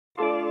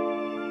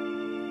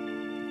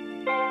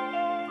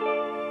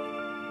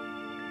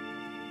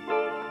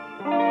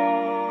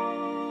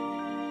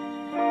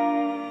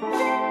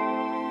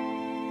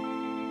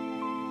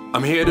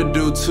I'm here to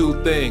do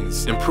two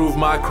things: improve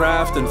my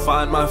craft and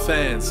find my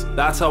fans.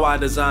 That's how I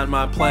design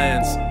my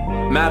plans.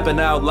 Mapping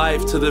out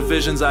life to the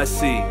visions I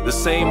see, the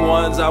same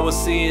ones I was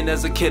seeing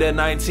as a kid at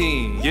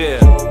 19, yeah.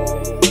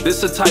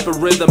 This the type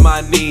of rhythm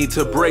I need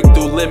to break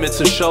through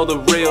limits and show the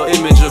real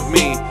image of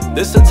me.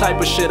 This the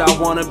type of shit I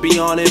wanna be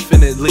on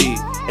infinitely.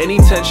 Any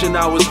tension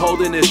I was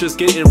holding is just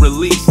getting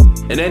released,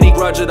 and any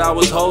grudge that I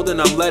was holding,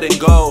 I'm letting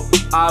go.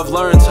 I've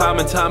learned time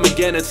and time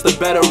again, it's the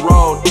better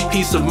road.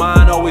 Peace of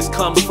mind always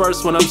comes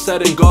first when I'm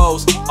setting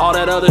goals. All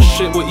that other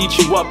shit will eat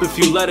you up if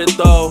you let it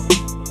though.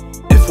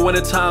 If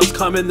winter time's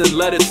coming, then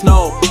let it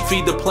snow.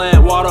 Feed the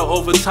plant water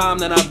over time,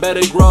 then I bet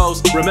it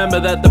grows. Remember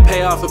that the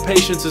payoff of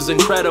patience is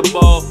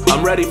incredible.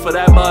 I'm ready for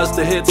that buzz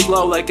to hit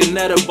slow like an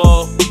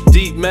edible.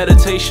 Deep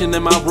meditation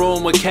in my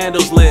room with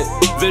candles lit,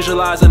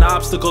 visualizing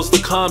obstacles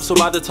to come, so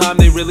by the time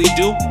they really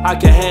do, I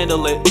can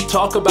handle it.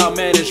 Talk about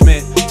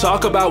management,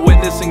 talk about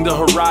witnessing the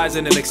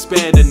horizon and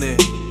expanding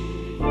it.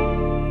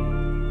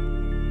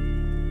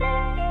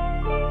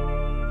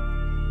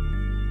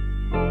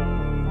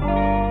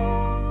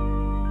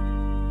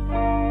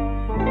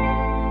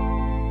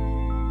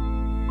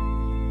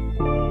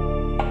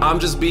 I'm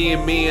just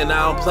being me and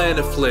I don't plan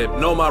to flip.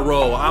 Know my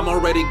role, I'm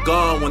already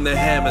gone when the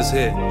hammers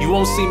hit. You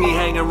won't see me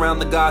hanging around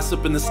the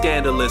gossip and the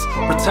scandalous,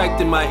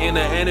 protecting my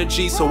inner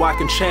energy so I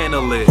can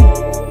channel it.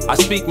 I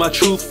speak my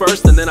truth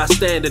first and then I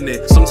stand in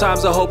it.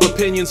 Sometimes I hope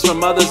opinions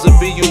from others will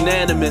be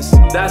unanimous.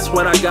 That's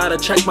when I gotta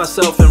check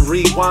myself and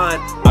rewind.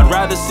 I'd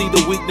rather see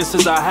the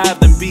weaknesses I have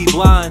than be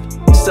blind.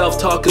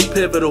 Self-talk is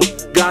pivotal,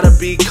 gotta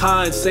be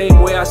kind.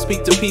 Same way I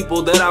speak to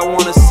people that I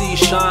wanna see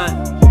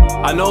shine.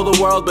 I know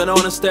the world been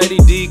on a steady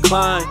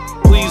decline.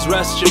 Please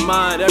rest your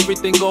mind,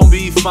 everything gon'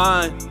 be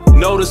fine.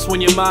 Notice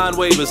when your mind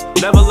wavers,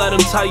 never let them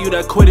tell you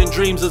that quitting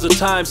dreams is a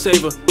time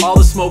saver. All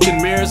the smoke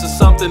and mirrors is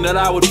something that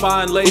I would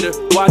find later.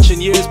 Watching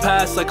years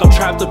pass like I'm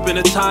trapped up in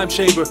a time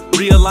chamber,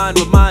 realigned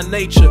with my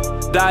nature.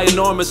 Die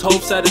enormous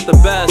hopes at it the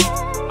best.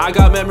 I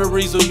got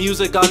memories of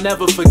music I'll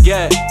never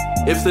forget.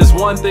 If there's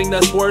one thing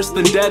that's worse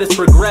than death, it's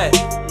regret.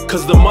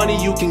 Cause the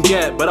money you can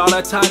get, but all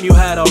that time you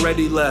had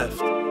already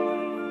left.